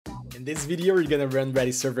In this video, we're gonna run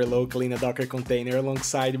Redis server locally in a Docker container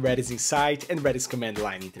alongside Redis Insight and Redis command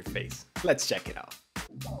line interface. Let's check it out.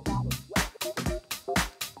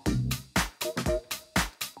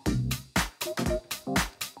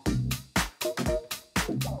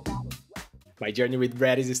 My journey with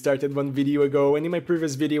Redis started one video ago, and in my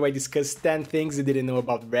previous video I discussed 10 things I didn't know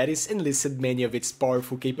about Redis and listed many of its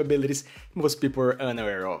powerful capabilities most people are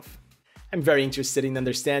unaware of. I'm very interested in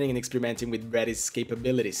understanding and experimenting with Redis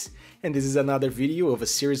capabilities, and this is another video of a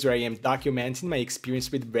series where I am documenting my experience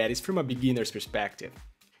with Redis from a beginner's perspective.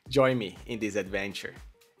 Join me in this adventure.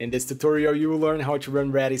 In this tutorial, you will learn how to run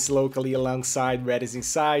Redis locally alongside Redis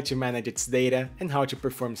Insight to manage its data and how to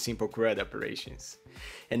perform simple CRUD operations.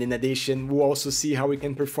 And in addition, we'll also see how we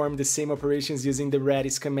can perform the same operations using the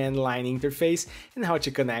Redis command line interface and how to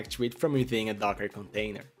connect to it from within a Docker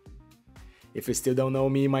container. If you still don't know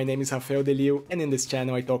me, my name is Rafael Delio, and in this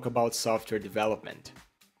channel I talk about software development.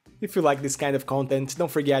 If you like this kind of content,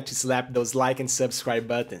 don't forget to slap those like and subscribe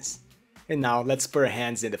buttons. And now let's put our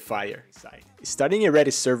hands in the fire. Starting a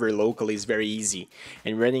Redis server locally is very easy,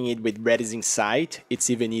 and running it with Redis Insight, it's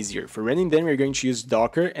even easier. For running them, we're going to use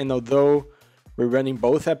Docker, and although we're running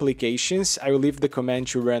both applications, I will leave the command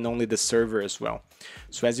to run only the server as well.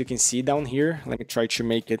 So as you can see down here, let me try to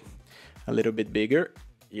make it a little bit bigger.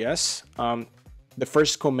 Yes, the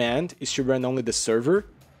first command is to run only the server,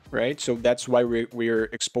 right? So that's why we're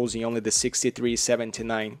exposing only the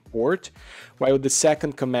 6379 port, while the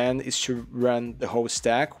second command is to run the whole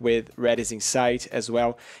stack with Redis Insight as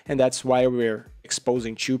well, and that's why we're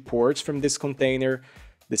exposing two ports from this container,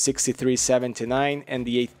 the 6379 and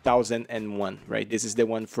the 8001, right? This is the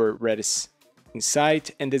one for Redis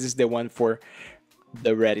Insight, and this is the one for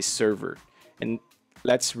the Redis server. And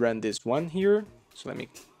let's run this one here. So let me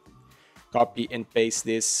copy and paste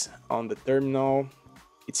this on the terminal.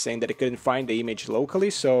 It's saying that I couldn't find the image locally,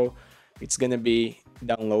 so it's gonna be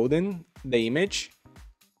downloading the image.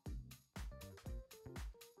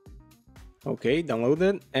 Okay,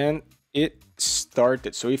 downloaded, and it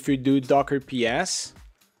started. So if you do docker ps,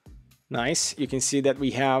 nice, you can see that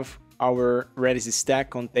we have our Redis stack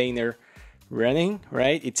container running,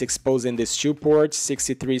 right? It's exposing these two ports,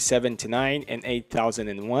 6379 and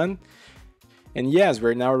 8001. And yes,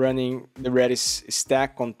 we're now running the Redis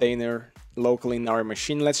stack container locally in our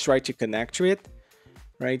machine. Let's try to connect to it,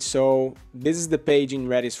 right? So this is the page in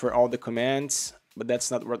Redis for all the commands, but that's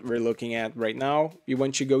not what we're looking at right now. We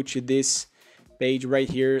want to go to this page right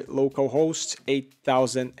here, localhost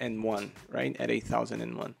 8001, right? At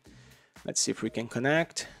 8001. Let's see if we can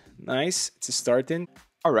connect. Nice, it's starting.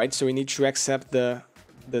 All right, so we need to accept the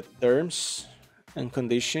terms and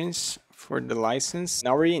conditions for the license.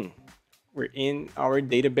 Now we're in our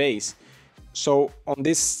database. So on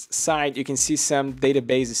this side, you can see some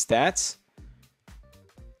database stats.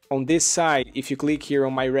 On this side, if you click here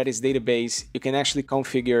on my Redis database, you can actually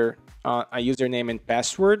configure a username and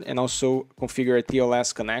password, and also configure a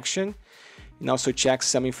TLS connection, and also check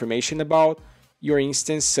some information about your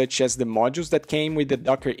instance, such as the modules that came with the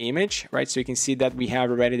Docker image, right? So you can see that we have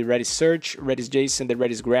already the Redis Search, Redis JSON, the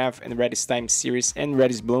Redis Graph, and Redis Time Series, and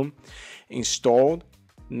Redis Bloom installed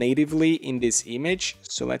natively in this image.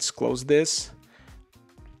 So let's close this.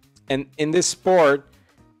 And in this port,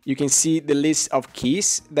 you can see the list of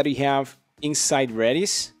keys that we have inside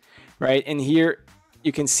Redis, right? And here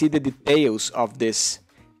you can see the details of these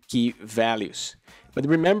key values. But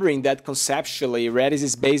remembering that conceptually, Redis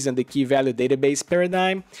is based on the key value database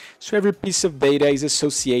paradigm, so every piece of data is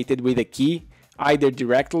associated with a key, either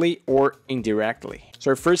directly or indirectly.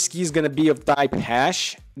 So our first key is going to be of type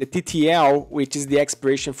hash. The TTL, which is the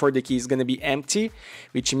expiration for the key, is going to be empty,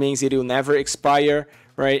 which means it will never expire,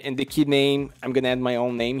 right? And the key name, I'm going to add my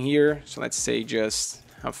own name here. So let's say just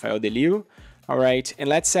Rafael Delio. All right, and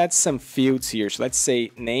let's add some fields here. So let's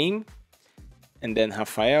say name, and then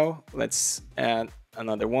Rafael. Let's add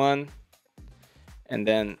another one, and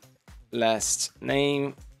then last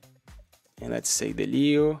name, and let's say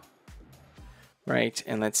Delio, right?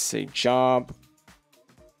 And let's say job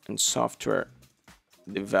and software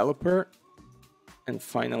developer, and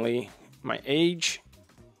finally my age,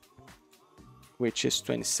 which is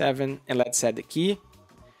 27, and let's add the key.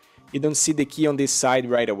 You don't see the key on this side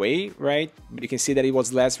right away, right? But you can see that it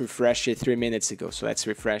was last refreshed 3 minutes ago. So let's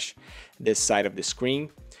refresh this side of the screen.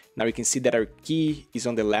 Now we can see that our key is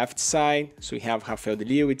on the left side. So we have Rafael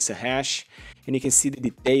Delio, it's a hash, and you can see the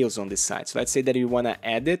details on this side. So let's say that we want to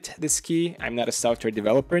edit this key. I'm not a software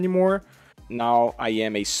developer anymore. Now I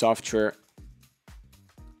am a software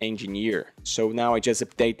engineer. So now I just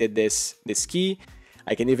updated this key.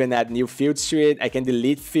 I can even add new fields to it. I can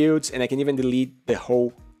delete fields, and I can even delete the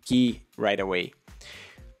whole key right away.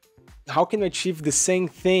 how can we achieve the same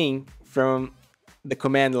thing from the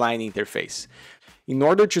command line interface? In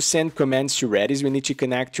order to send commands to Redis, we need to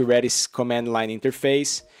connect to Redis command line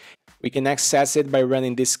interface. We can access it by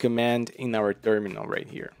running this command in our terminal right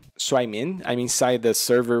here. So I'm inside the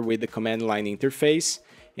server with the command line interface,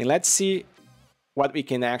 and let's see what we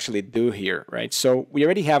can actually do here, right? So we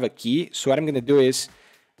already have a key. So what I'm gonna do is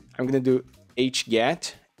I'm gonna do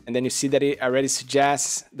hget, and then you see that it already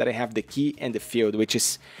suggests that I have the key and the field, which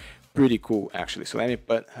is pretty cool actually. So let me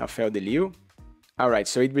put Rafael Delio. All right,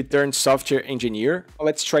 so it returns software engineer.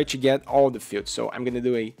 Let's try to get all the fields. So I'm gonna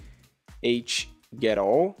do a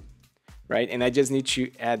hgetAll, right? And I just need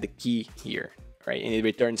to add the key here, right? And it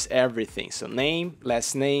returns everything. So name,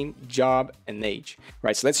 last name, job, and age.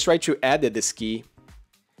 Right, so let's try to edit this key.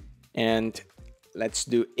 And let's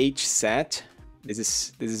do hset.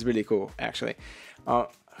 This is really cool, actually.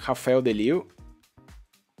 Rafael Delio.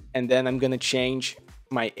 And then I'm gonna change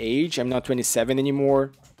my age. I'm not 27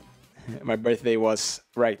 anymore. My birthday was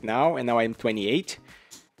right now, and now I'm 28.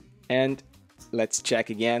 And let's check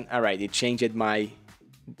again. All right, it changed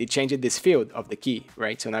this field of the key,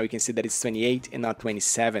 right? So now we can see that it's 28 and not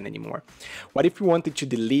 27 anymore. What if we wanted to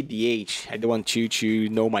delete the age? I don't want you to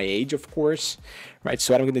know my age, of course, right?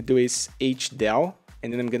 So what I'm gonna do is hdel,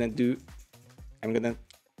 and then I'm gonna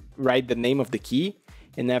write the name of the key,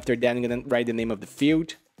 and after that I'm gonna write the name of the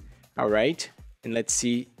field. All right, and let's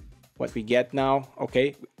see what we get now.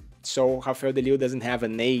 Okay, so Rafael Delio doesn't have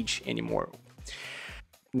an age anymore.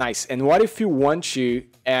 Nice. And what if you want to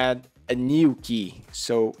add a new key?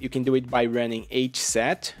 So you can do it by running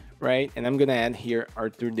hset, right? And I'm gonna add here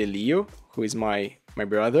Arthur Delio, who is my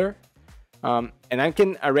brother. And I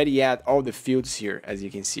can already add all the fields here, as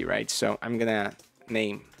you can see, right? So I'm gonna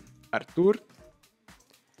name Arthur,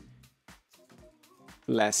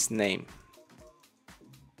 last name.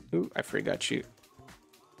 Ooh, I forgot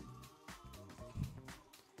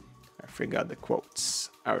the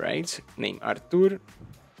quotes. All right, name Arthur,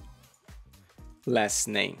 last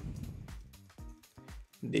name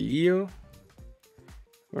Delio,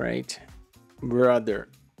 right? Brother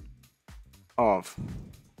of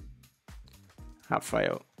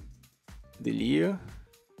Rafael Delio,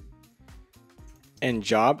 and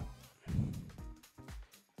job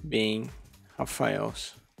being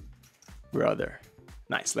Rafael's brother.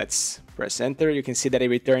 Nice, let's press enter. You can see that I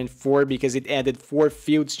returned 4 because it added 4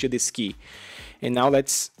 fields to this key. And now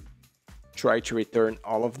let's try to return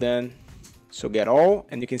all of them. So get all,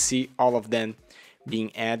 and you can see all of them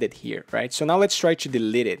being added here, right? So now let's try to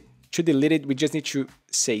delete it. To delete it, we just need to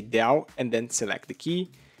say del and then select the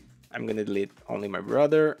key. I'm gonna delete only my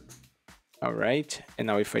brother. All right, and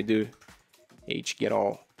now if I do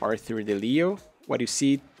hgetAll Arthur Delio, what you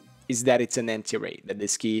see is that it's an empty array, that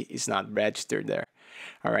this key is not registered there.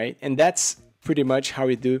 All right, and that's pretty much how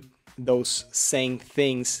we do those same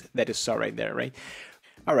things that you saw right there, right?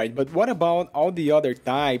 All right, but what about all the other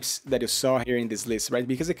types that you saw here in this list, right?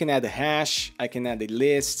 Because I can add a hash, I can add a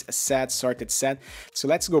list, a set, sorted set. So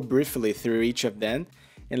let's go briefly through each of them.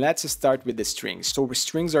 And let's start with the strings. So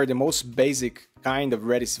strings are the most basic kind of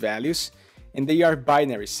Redis values, and they are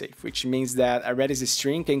binary safe, which means that a Redis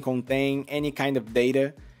string can contain any kind of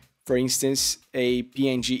data. For instance, a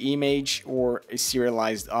PNG image or a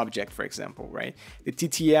serialized object, for example, right? The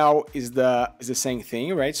TTL is the same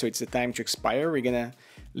thing, right? So it's the time to expire. We're gonna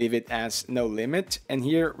leave it as no limit. And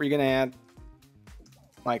here we're gonna add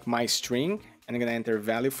like my string, and I'm gonna enter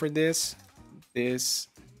value for this. This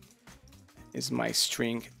is my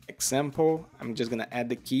string example. I'm just gonna add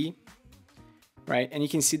the key, right? And you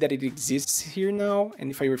can see that it exists here now.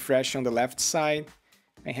 And if I refresh on the left side,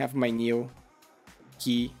 I have my new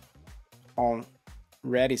key on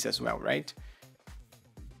Redis as well, right?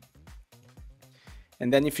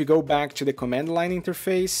 And then if you go back to the command line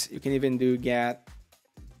interface, you can even do get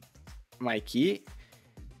my key.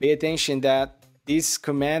 Pay attention that this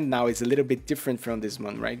command now is a little bit different from this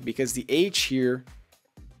one, right? Because the H here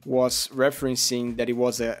was referencing that it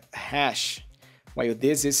was a hash, while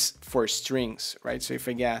this is for strings, right? So if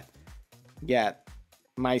I get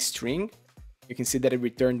my string, you can see that it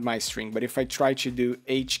returned my string. But if I try to do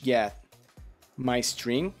hget my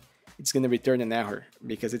string, it's going to return an error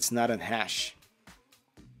because it's not a hash.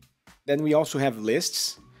 Then we also have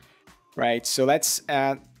lists, right? So let's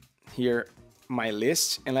add here my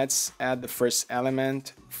list, and let's add the first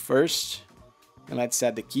element first, and let's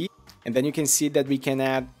add the key. And then you can see that we can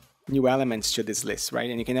add new elements to this list, right?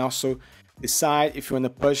 And you can also decide if you want to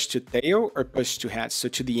push to tail or push to head, so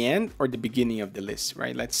to the end or the beginning of the list,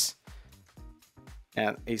 right? Let's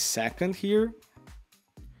add a second here.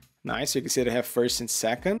 Nice, you can see that I have first and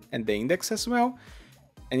second and the index as well.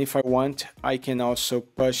 And if I want, I can also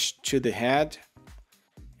push to the head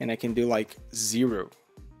and I can do like 0.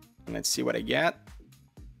 And let's see what I get.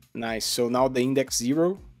 Nice. So now the index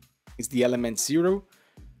 0 is the element 0.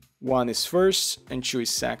 1 is first and 2 is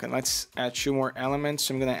second. Let's add 2 more elements.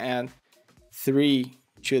 So I'm going to add 3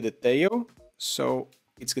 to the tail. So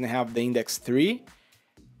it's going to have the index 3,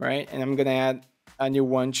 right? And I'm going to add a new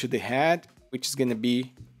one to the head, which is going to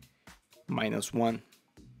be -1.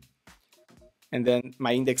 And then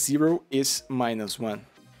my index 0 is -1.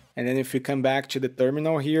 And then if we come back to the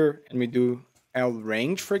terminal here and we do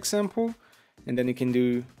lrange, for example, and then you can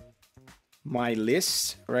do my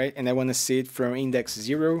list, right? And I want to see it from index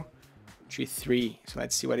 0 to 3. So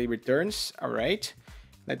let's see what it returns. All right,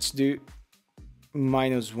 let's do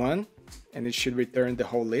 -1, and it should return the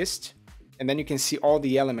whole list. And then you can see all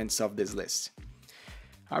the elements of this list.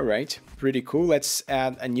 All right, pretty cool. Let's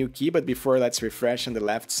add a new key, but before, let's refresh on the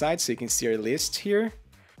left side so you can see our list here.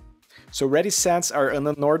 So Redis sets are an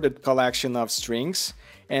unordered collection of strings,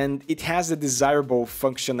 and it has the desirable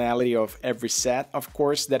functionality of every set, of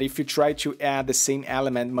course, that if you try to add the same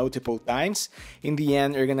element multiple times, in the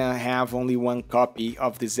end, you're gonna have only one copy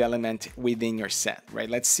of this element within your set, right?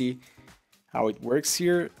 Let's see how it works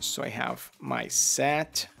here. So I have my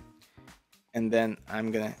set, and then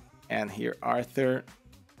I'm gonna add here Arthur,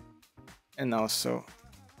 and also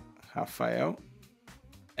Rafael,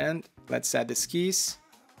 and let's add these keys.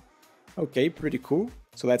 Okay, pretty cool.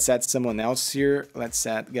 So let's add someone else here. Let's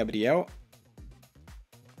add Gabriel.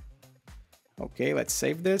 Okay, let's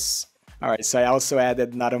save this. All right, so I also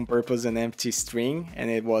added not on purpose an empty string, and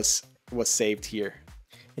it was saved here.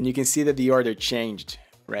 And you can see that the order changed,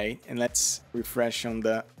 right? And let's refresh on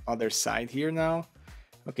the other side here now.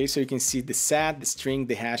 Okay, so you can see the set, the string,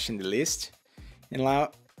 the hash, and the list.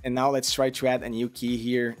 And now let's try to add a new key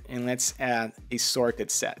here, and let's add a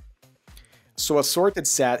sorted set. So a sorted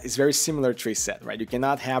set is very similar to a set, right? You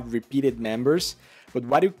cannot have repeated members, but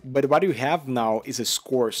what you have now is a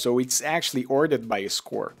score. So it's actually ordered by a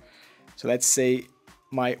score. So let's say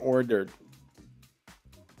my ordered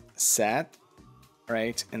set,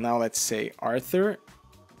 right? And now let's say Arthur,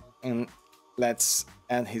 and let's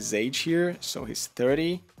add his age here. So he's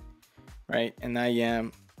 30, right? And I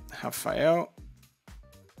am Rafael,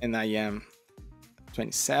 and I am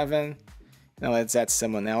 27. Now let's add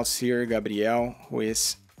someone else here, Gabriel, who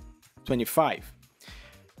is 25,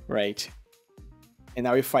 right? And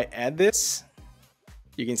now if I add this,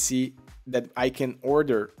 you can see that I can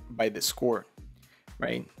order by the score,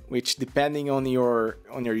 right? Which, depending on your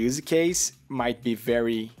use case, might be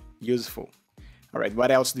very useful. All right,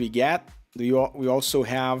 what else do we get? We also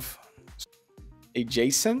have a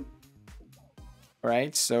JSON,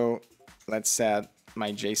 right? So let's add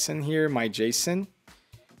my JSON here, my JSON,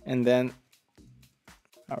 and then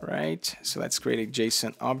all right, so let's create a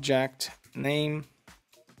JSON object, name,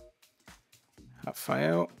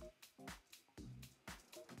 Rafael,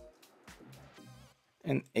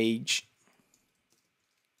 and age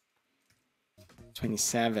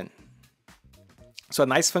 27. So a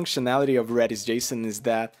nice functionality of Redis JSON is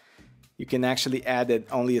that you can actually add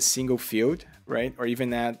only a single field, right? Or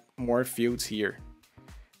even add more fields here,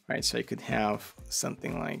 right? So I could have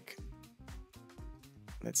something like,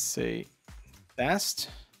 let's say, test,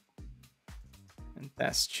 and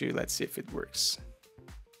test2. Let's see if it works.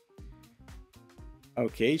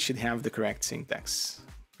 Okay, it should have the correct syntax.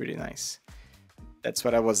 Pretty nice. That's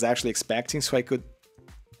what I was actually expecting. So I could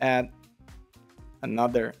add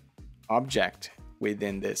another object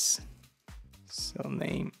within this. So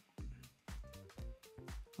name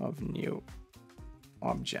of new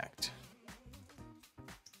object,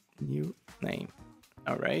 new name.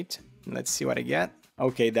 All right, let's see what I get.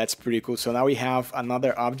 Okay, that's pretty cool. So now we have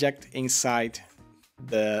another object inside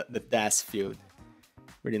the task field.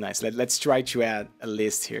 Really nice. Let's try to add a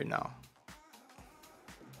list here now.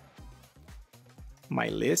 My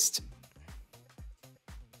list.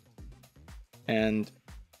 And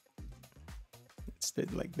let's do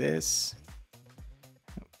it like this.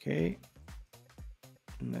 Okay.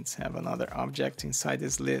 And let's have another object inside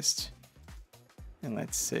this list. And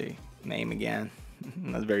let's say name again.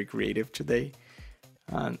 Not very creative today.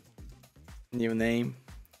 New name.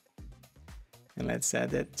 And let's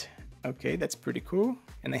add it. Okay, that's pretty cool.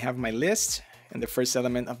 And I have my list, and the first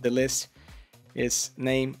element of the list is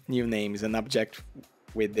name. New name is an object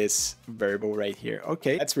with this variable right here.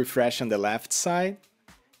 Okay, let's refresh on the left side,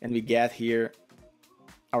 and we get here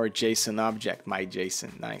our JSON object, my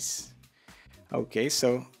JSON. Nice. Okay,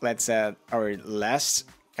 so let's add our last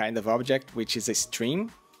kind of object, which is a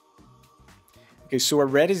stream. Okay, so a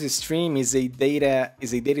Redis stream is a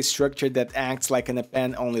data structure that acts like an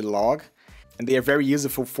append-only log. and they are very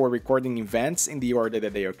useful for recording events in the order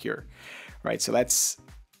that they occur, right? So let's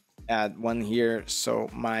add one here. So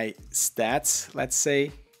my stats, let's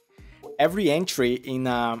say, every entry in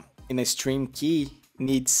a stream key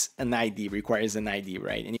needs an ID, requires an ID,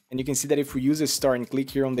 right? And you can see that if we use a star and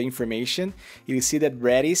click here on the information, you'll see that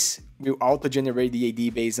Redis will auto-generate the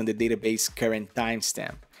ID based on the database current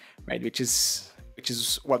timestamp, right? Which is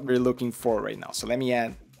what we're looking for right now. So let me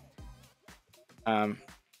add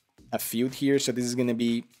a field here. So this is going to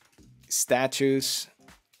be status,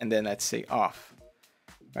 and then let's say off,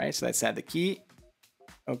 right? So let's add the key.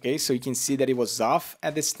 Okay, so you can see that it was off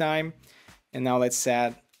at this time. And now let's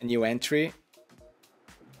add a new entry.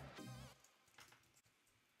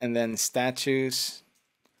 And then status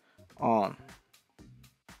on,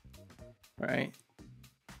 right?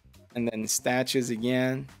 And then status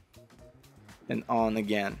again, and on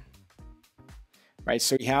again, right?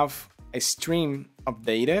 So we have a stream of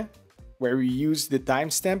data where we use the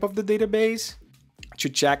timestamp of the database to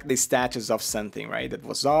check the status of something, right? That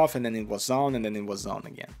was off, and then it was on, and then it was on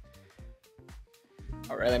again.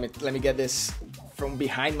 All right, let me get this from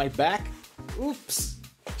behind my back. Oops.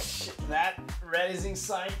 Shit, that Redis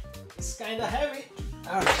Insight is kind of heavy.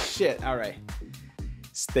 Oh shit, all right.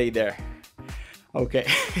 Stay there. Okay,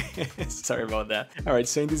 sorry about that. All right,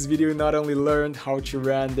 so in this video, we not only learned how to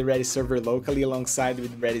run the Redis server locally alongside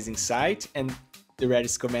with Redis Insight and the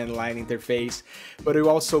Redis command line interface, but we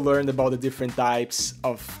also learned about the different types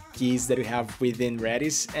of keys that we have within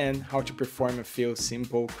Redis and how to perform a few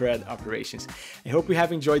simple CRUD operations. I hope you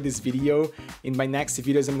have enjoyed this video. In my next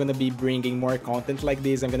videos, I'm going to be bringing more content like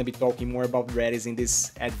this. I'm going to be talking more about Redis in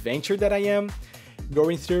this adventure that I am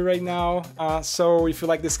going through right now. So if you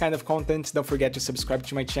like this kind of content, don't forget to subscribe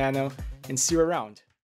to my channel, and see you around.